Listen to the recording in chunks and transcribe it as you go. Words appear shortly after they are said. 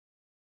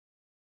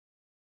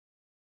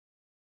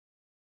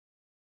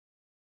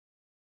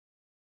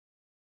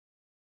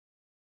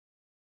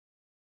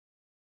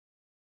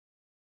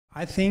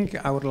I think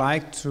I would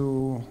like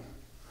to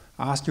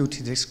ask you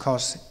to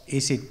discuss,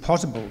 is it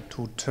possible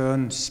to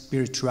turn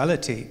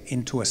spirituality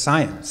into a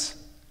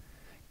science?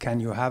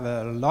 Can you have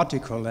a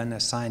logical and a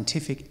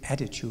scientific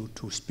attitude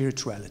to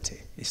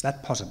spirituality? Is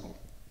that possible?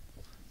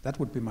 That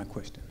would be my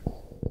question.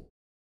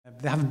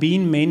 There have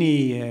been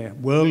many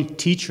world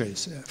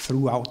teachers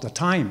throughout the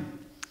time,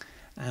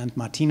 and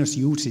Martinus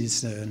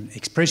uses an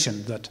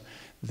expression that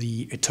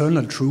the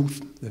eternal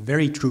truth, the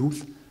very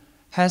truth,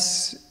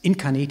 has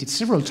incarnated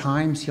several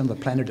times here on the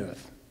planet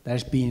Earth.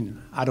 There's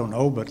been, I don't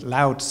know, but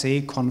Lao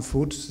Tse,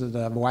 Confucius,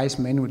 the wise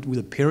men with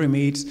the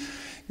pyramids,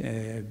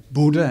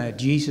 Buddha,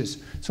 Jesus.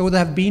 So there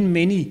have been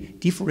many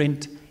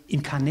different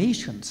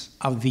incarnations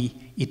of the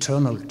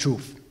eternal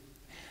truth.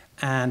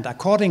 And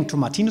according to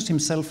Martinus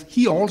himself,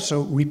 he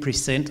also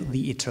represents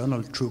the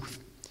eternal truth.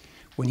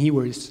 When he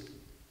was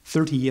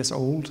 30 years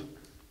old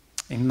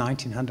in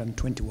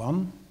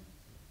 1921,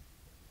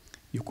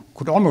 you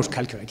could almost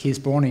calculate, he was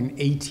born in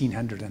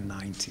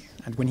 1890.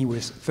 And when he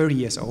was 30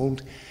 years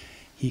old,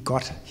 he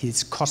got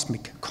his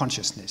cosmic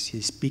consciousness,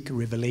 his big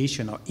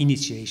revelation or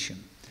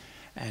initiation.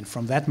 And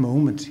from that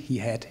moment, he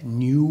had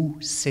new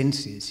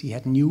senses. He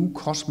had new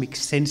cosmic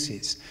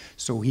senses.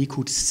 So he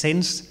could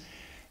sense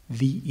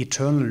the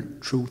eternal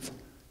truth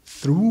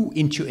through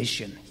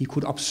intuition. He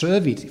could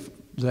observe it,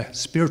 the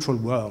spiritual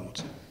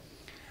world.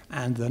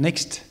 And the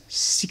next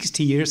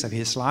 60 years of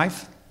his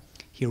life,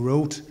 he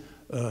wrote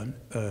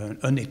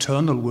an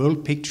eternal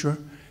world picture,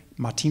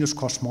 Martinus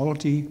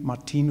cosmology,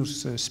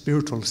 Martinus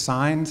spiritual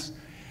science,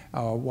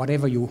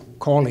 whatever you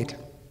call it.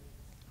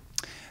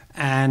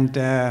 And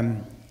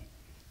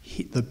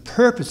the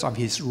purpose of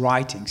his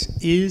writings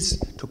is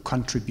to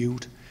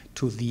contribute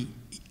to the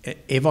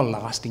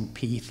everlasting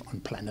peace on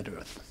planet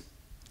Earth.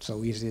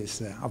 So it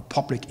is of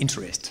public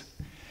interest.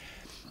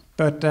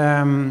 But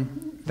there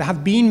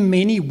have been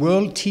many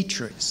world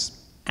teachers,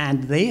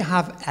 and they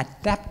have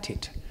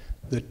adapted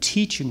the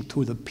teaching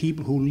to the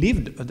people who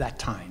lived at that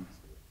time.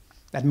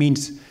 That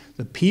means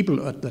the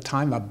people at the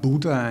time of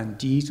Buddha and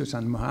Jesus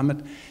and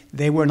Muhammad,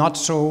 they were not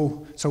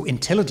so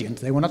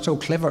intelligent, they were not so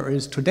clever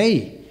as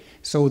today.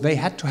 So they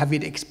had to have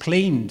it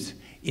explained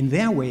in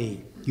their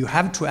way. You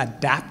have to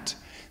adapt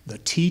the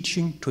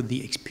teaching to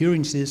the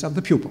experiences of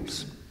the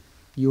pupils.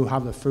 You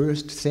have the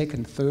first,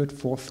 second, third,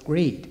 fourth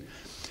grade.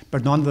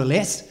 But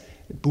nonetheless,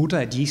 Buddha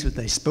and Jesus,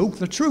 they spoke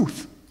the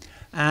truth.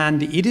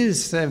 And it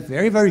is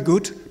very, very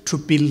good to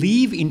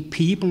believe in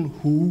people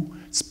who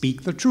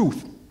speak the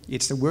truth.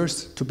 It's the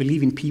worst to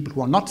believe in people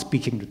who are not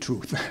speaking the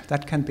truth.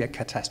 That can be a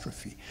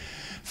catastrophe.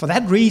 For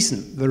that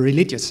reason, the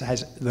religions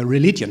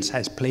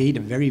has played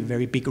a very,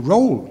 very big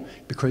role,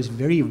 because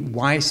very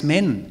wise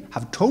men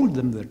have told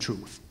them the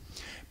truth.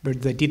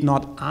 But they did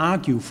not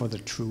argue for the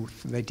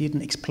truth. They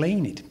didn't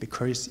explain it,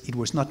 because it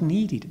was not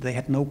needed. They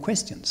had no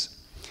questions.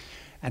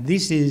 And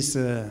this is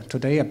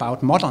today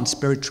about modern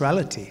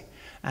spirituality.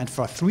 And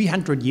for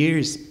 300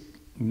 years,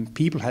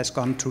 people has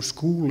gone to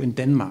school in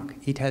Denmark.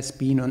 It has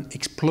been an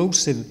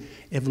explosive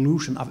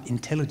evolution of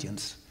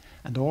intelligence.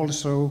 And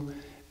also,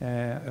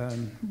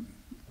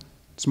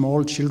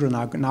 small children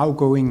are now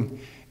going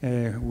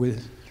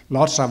with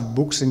lots of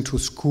books into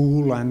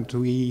school, and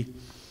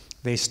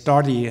they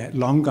study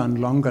longer and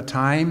longer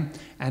time.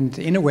 And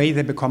in a way,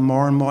 they become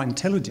more and more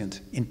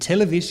intelligent. In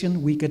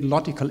television, we get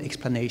logical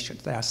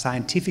explanations. There are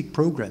scientific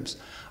programs.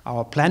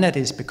 Our planet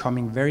is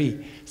becoming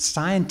very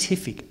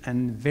scientific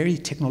and very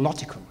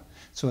technological.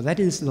 So that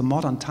is the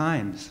modern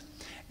times.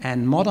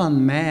 And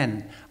modern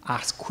man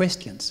asks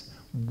questions.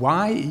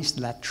 Why is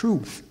that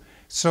truth?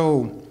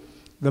 So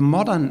the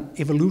modern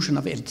evolution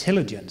of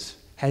intelligence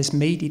has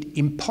made it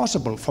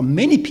impossible for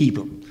many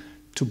people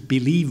to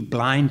believe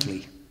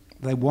blindly.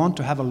 They want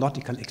to have a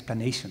logical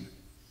explanation.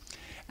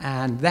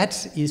 And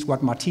that is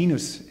what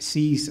Martinus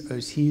sees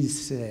as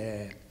his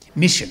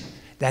mission.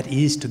 That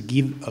is to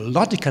give a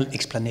logical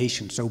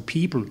explanation so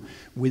people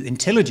with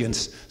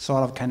intelligence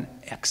sort of can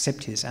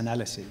accept his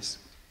analysis.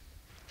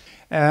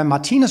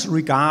 Martinus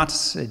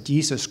regards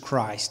Jesus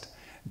Christ,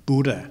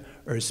 Buddha,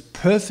 as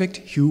perfect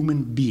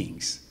human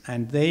beings.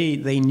 And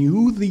they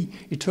knew the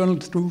eternal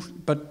truth,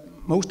 but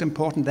most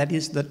important, that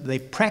is that they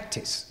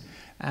practice.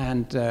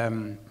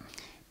 And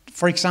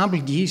for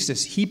example,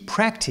 Jesus, he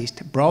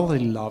practiced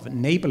brotherly love,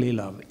 neighborly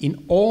love.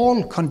 In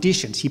all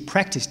conditions, he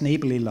practiced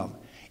neighborly love.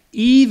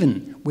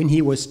 Even when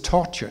he was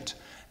tortured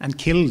and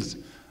killed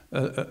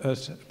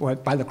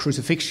by the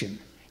crucifixion,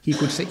 he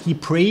could say, he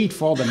prayed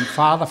for them,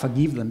 Father,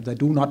 forgive them, they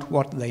do not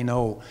what they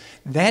know.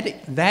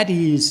 That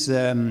is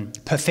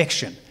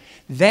perfection.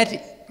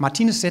 That,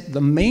 Martinus said,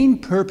 the main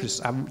purpose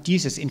of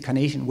Jesus'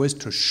 incarnation was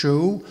to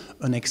show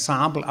an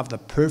example of the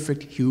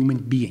perfect human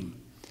being.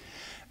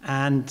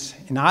 And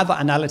in other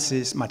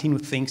analysis,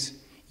 Martinus thinks,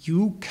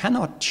 you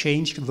cannot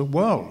change the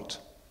world,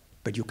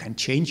 but you can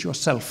change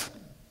yourself.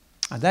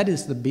 And that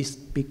is the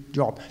big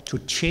job, to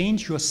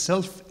change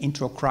yourself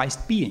into a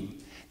Christ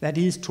being. That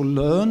is to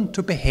learn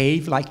to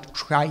behave like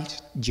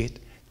Christ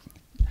did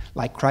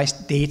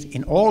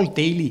in all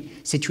daily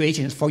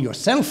situations for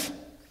yourself.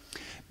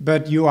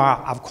 But you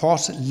are, of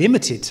course,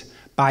 limited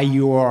by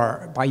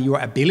your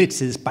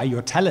abilities, by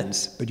your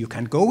talents, but you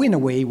can go in a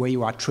way where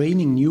you are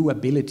training new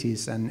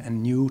abilities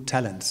and new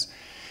talents.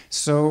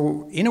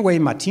 So in a way,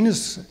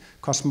 Martinus'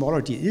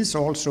 cosmology is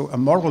also a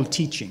moral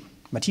teaching.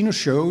 Martinus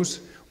shows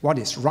what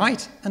is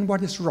right and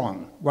what is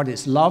wrong, what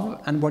is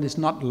love and what is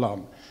not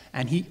love.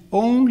 And he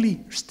only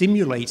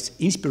stimulates,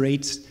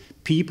 inspires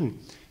people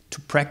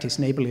to practice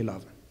neighborly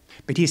love.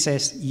 But he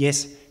says,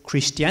 yes,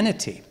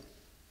 Christianity,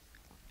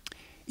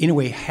 in a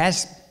way,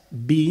 has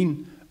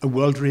been a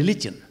world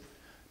religion.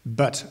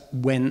 But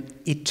when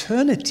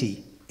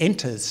eternity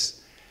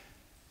enters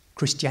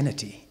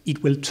Christianity,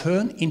 it will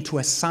turn into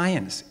a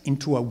science,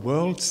 into a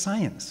world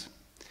science.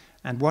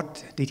 And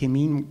what did he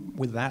mean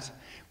with that?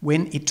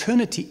 When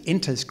eternity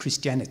enters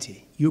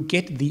Christianity, you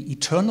get the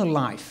eternal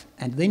life,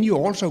 and then you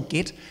also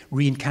get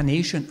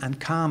reincarnation and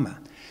karma.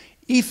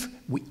 If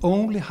we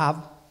only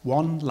have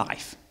one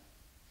life,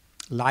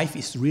 life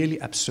is really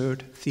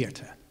absurd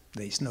theater.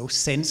 There is no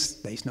sense,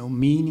 there is no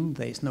meaning,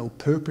 there is no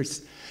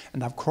purpose.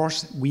 And of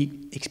course,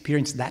 we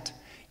experience that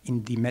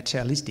in the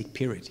materialistic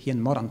period, here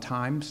in modern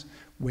times,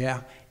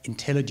 where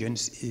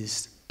intelligence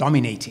is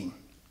dominating.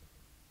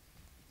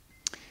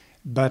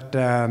 But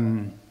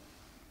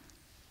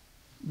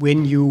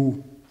when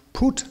you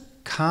put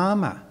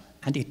karma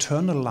and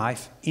eternal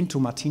life into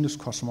Martinus'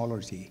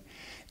 cosmology,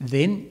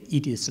 then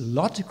it is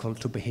logical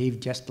to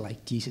behave just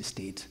like Jesus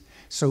did.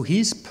 So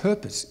his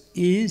purpose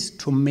is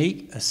to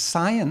make a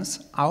science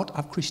out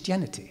of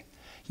Christianity.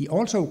 He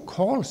also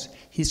calls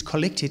his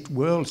collected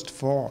worlds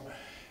for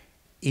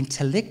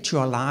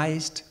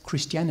intellectualized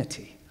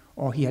Christianity,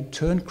 or he had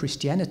turned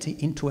Christianity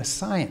into a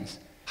science.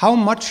 How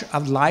much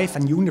of life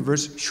and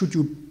universe should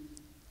you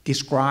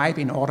describe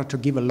in order to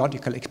give a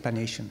logical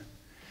explanation?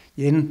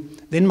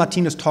 Then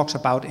Martinus talks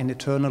about an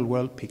eternal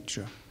world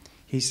picture.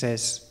 He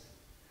says,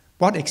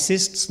 what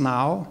exists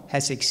now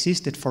has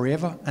existed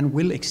forever and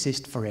will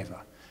exist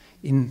forever.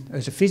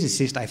 As a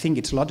physicist, I think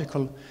it's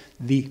logical.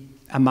 The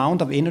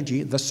amount of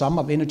energy, the sum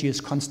of energy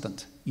is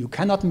constant. You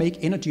cannot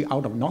make energy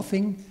out of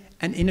nothing,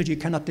 and energy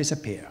cannot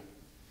disappear.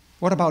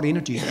 What about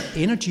energy?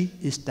 Energy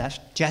is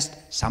just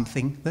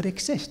something that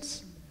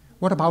exists.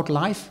 What about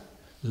life?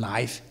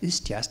 Life is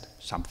just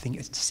something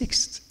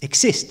that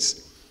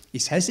exists.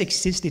 It has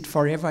existed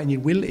forever and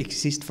it will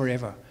exist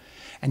forever.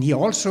 And he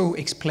also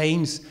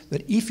explains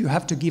that if you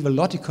have to give a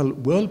logical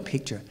world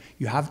picture,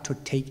 you have to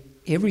take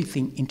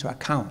everything into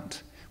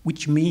account,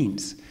 which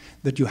means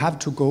that you have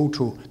to go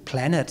to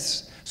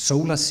planets,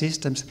 solar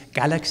systems,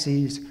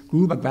 galaxies,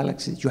 group of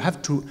galaxies. You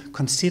have to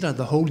consider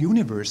the whole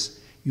universe.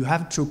 You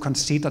have to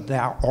consider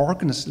there are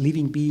organs,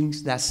 living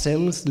beings, there are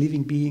cells,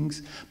 living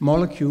beings,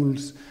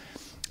 molecules,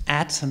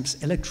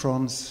 atoms,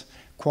 electrons,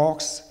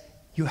 quarks.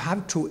 You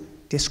have to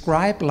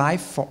describe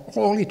life for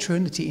all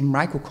eternity in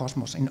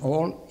microcosmos, in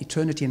all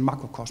eternity in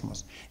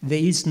macrocosmos. There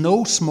is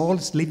no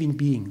smallest living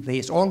being. There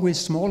is always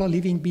smaller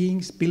living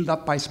beings built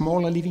up by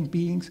smaller living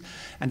beings,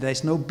 and there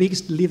is no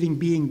biggest living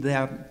being. There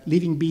are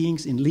living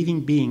beings in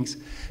living beings.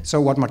 So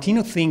what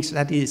Martinus thinks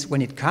that is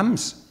when it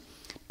comes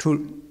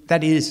to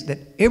that is that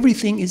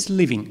everything is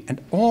living, and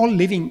all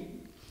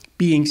living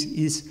beings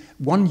is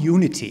one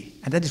unity,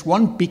 and that is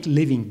one big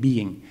living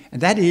being,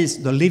 and that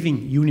is the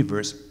living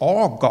universe,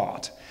 or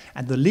God.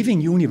 And the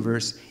living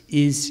universe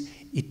is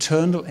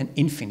eternal and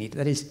infinite.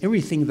 That is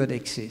everything that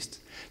exists.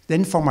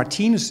 Then for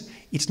Martinus,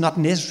 it's not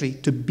necessary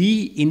to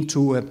be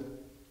into a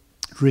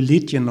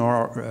religion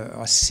or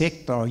a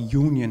sect or a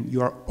union.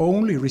 You are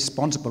only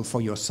responsible for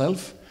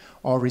yourself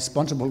or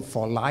responsible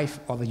for life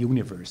or the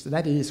universe.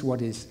 That is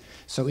what is.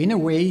 So in a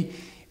way,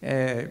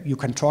 you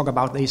can talk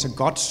about there is a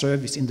God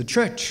service in the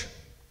church.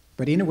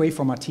 But in a way,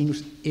 for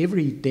Martinus,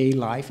 everyday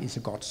life is a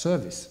God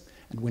service.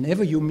 And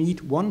whenever you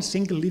meet one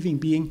single living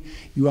being,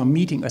 you are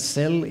meeting a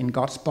cell in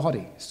God's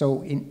body.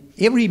 So in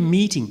every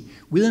meeting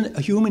with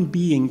a human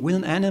being, with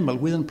an animal,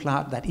 with a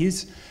plant, that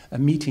is a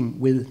meeting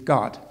with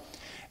God.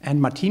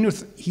 And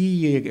Martinus,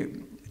 he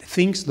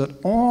thinks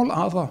that all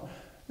other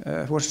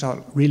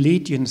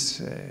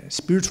religions,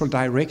 spiritual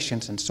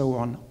directions and so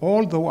on,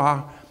 although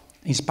are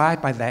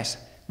inspired by that,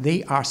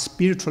 they are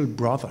spiritual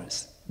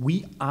brothers.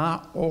 We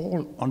are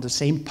all on the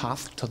same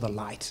path to the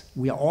light.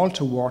 We are all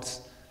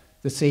towards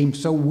the same.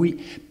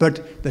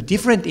 But the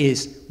difference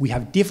is we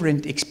have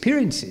different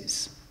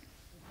experiences.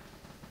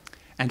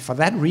 And for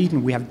that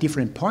reason, we have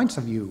different points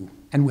of view,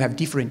 and we have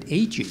different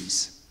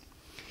ages.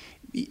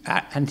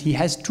 And he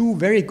has two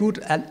very good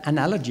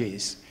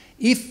analogies.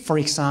 If, for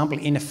example,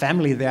 in a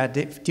family there are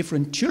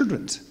different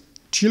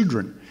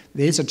children,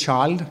 there is a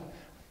child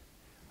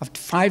of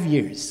 5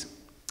 years.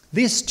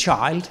 This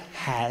child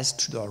has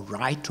the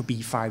right to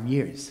be 5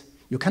 years.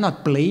 You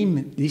cannot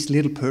blame this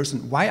little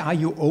person. Why are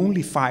you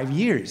only 5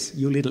 years,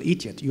 you little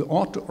idiot? You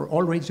ought to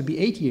already to be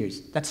 8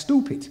 years. That's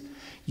stupid.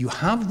 You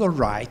have the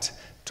right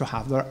to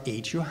have the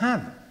age you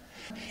have.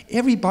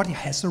 Everybody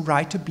has the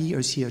right to be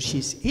as he or she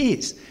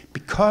is,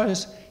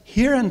 because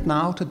here and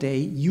now today,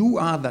 you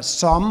are the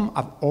sum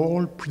of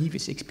all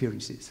previous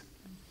experiences.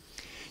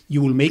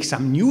 You will make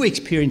some new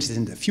experiences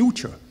in the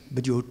future,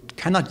 but you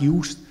cannot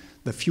use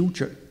the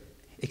future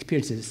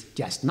experiences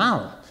just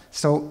now.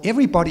 So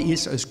everybody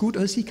is as good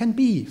as he can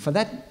be. For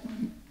that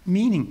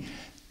meaning,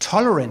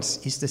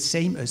 tolerance is the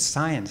same as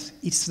science.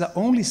 It's the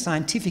only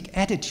scientific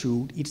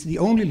attitude, it's the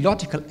only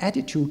logical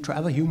attitude to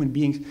other human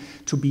beings,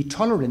 to be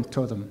tolerant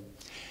to them.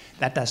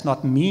 That does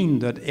not mean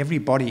that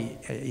everybody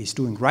is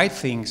doing right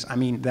things. I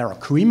mean, there are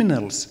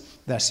criminals,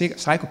 there are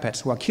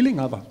psychopaths who are killing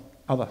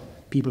other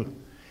people.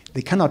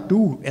 They cannot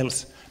do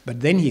else.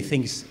 But then he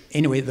thinks,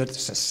 anyway, that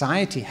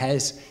society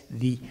has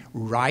the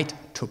right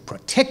to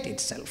protect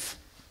itself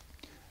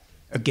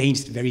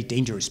against very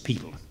dangerous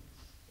people.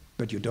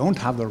 But you don't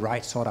have the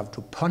right sort of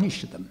to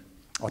punish them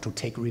or to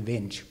take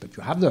revenge. But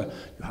you have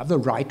the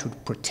right to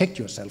protect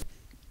yourself.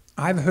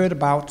 I've heard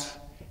about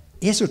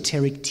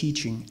esoteric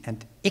teaching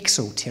and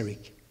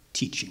exoteric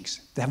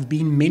teachings. There have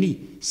been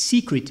many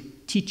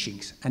secret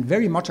teachings, and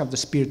very much of the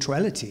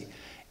spirituality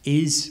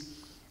is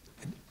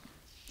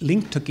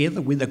linked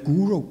together with a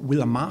guru, with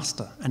a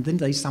master, and then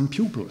there is some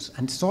pupils,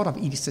 and sort of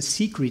it's a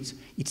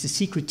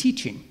secret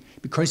teaching,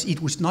 because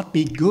it would not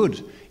be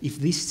good if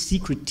this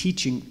secret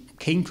teaching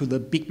came to the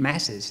big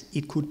masses.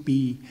 It could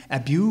be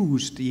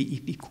abused,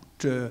 it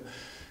could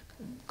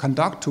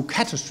conduct to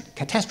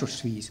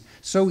catastrophes.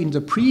 So in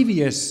the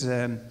previous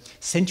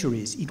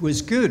centuries, it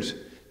was good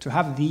to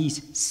have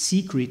these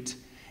secret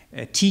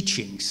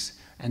teachings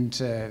and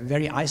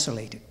very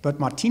isolated. But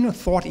Martinus'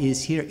 thought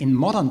is here in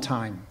modern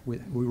time,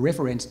 with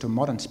reference to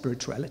modern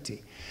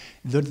spirituality,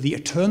 that the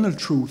eternal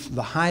truth,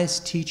 the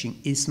highest teaching,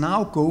 is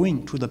now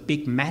going to the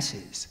big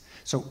masses.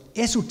 So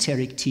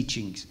esoteric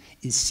teachings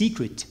is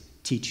secret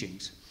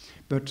teachings.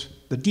 But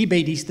the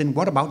debate is then,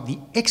 what about the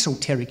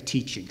exoteric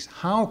teachings?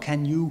 How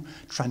can you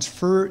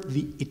transfer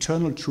the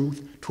eternal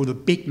truth to the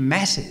big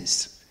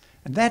masses?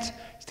 And that,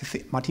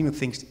 Martinus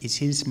thinks, is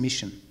his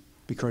mission.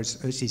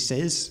 Because, as he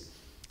says,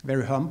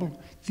 very humble,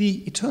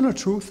 the eternal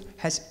truth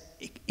has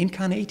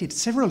incarnated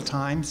several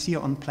times here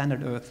on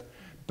planet Earth.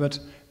 But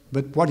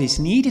what is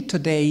needed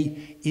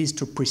today is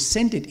to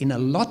present it in a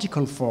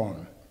logical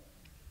form,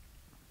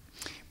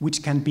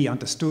 which can be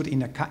understood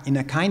in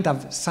a kind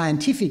of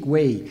scientific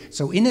way.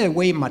 So in a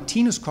way,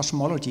 Martinus'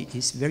 cosmology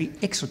is very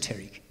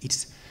exoteric.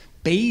 It's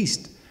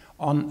based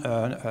on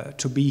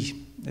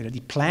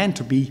the plan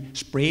to be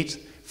spread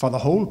for the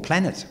whole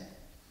planet.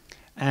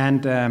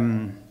 And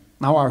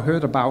now I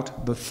heard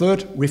about the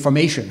Third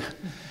Reformation.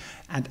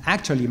 And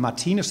actually,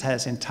 Martinus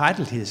has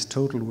entitled his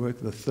total work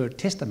The Third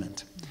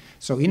Testament.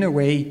 So in a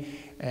way,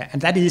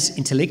 and that is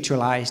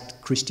intellectualized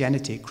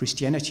Christianity.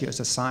 Christianity as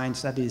a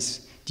science, that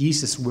is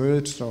Jesus'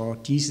 words or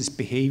Jesus'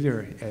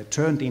 behavior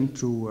turned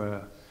into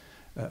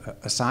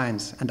a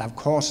science. And of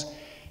course,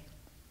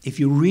 if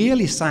you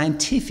really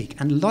scientific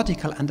and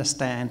logical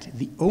understand,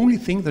 the only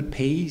thing that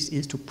pays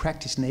is to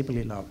practice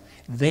neighborly love.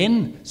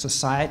 Then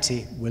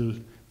society will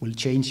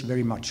change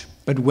very much.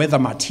 But whether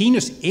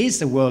Martinus is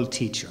the world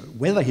teacher,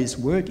 whether his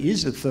work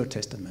is the Third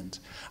Testament,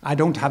 I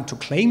don't have to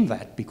claim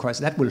that, because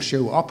that will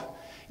show up.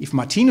 If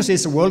Martinus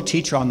is the world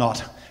teacher or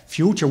not,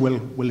 future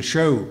will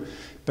show.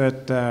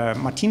 But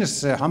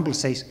Martinus humble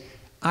says,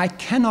 I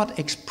cannot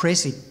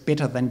express it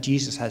better than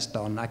Jesus has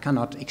done. I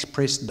cannot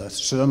express the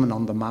Sermon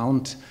on the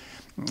Mount,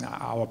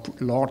 our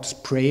Lord's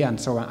Prayer and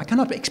so on. I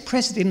cannot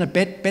express it in a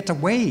better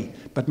way.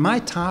 But my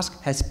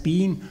task has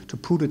been to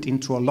put it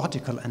into a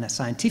logical and a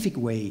scientific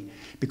way.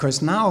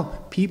 Because now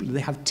people,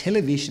 they have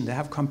television, they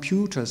have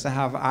computers, they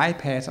have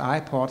iPads,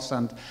 iPods,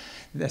 and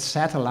the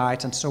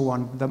satellites and so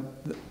on.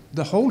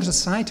 The whole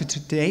society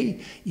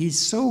today is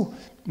so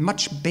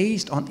much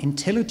based on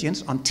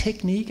intelligence, on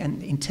technique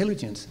and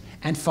intelligence.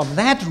 And for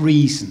that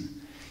reason,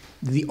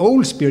 the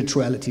old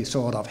spirituality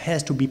sort of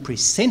has to be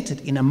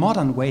presented in a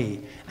modern way.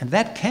 And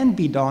that can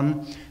be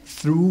done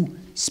through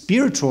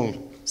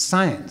spiritual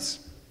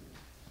science.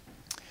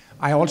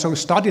 I also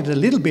studied a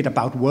little bit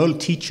about world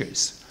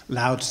teachers,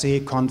 Lao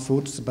Tse,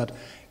 Confucius, but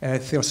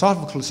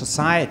Theosophical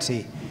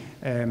Society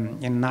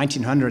in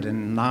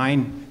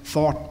 1909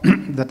 thought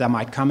that there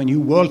might come a new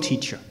world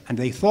teacher. And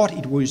they thought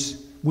it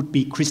would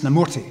be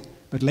Krishnamurti.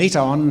 But later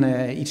on,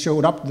 it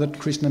showed up that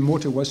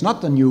Krishnamurti was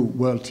not the new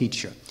world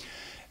teacher.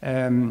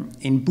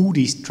 In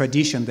Buddhist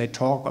tradition, they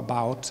talk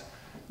about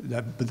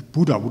the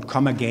Buddha would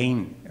come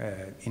again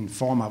in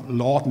form of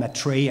Lord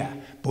Maitreya,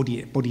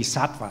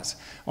 Bodhisattvas.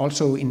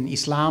 Also in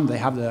Islam, they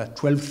have the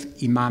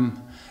 12th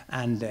Imam.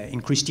 And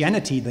in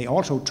Christianity, they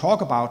also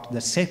talk about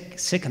the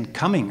second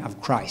coming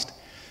of Christ.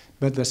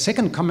 But the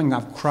second coming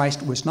of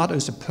Christ was not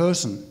as a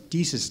person.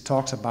 Jesus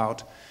talks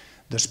about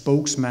the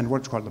spokesman,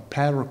 what's called the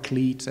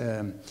Paraclete,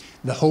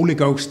 the Holy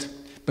Ghost.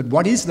 But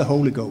what is the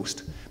Holy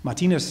Ghost?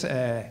 Martinus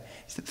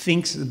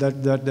thinks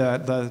that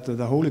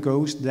the Holy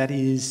Ghost, that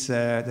is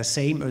the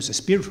same as a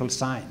spiritual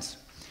science.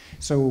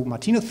 So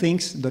Martinus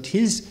thinks that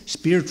his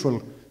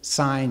spiritual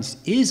science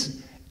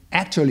is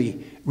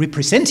actually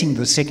representing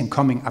the second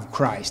coming of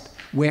Christ,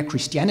 where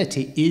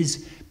Christianity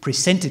is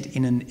presented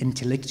in an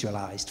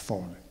intellectualized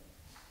form.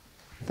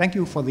 Thank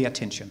you for the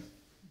attention.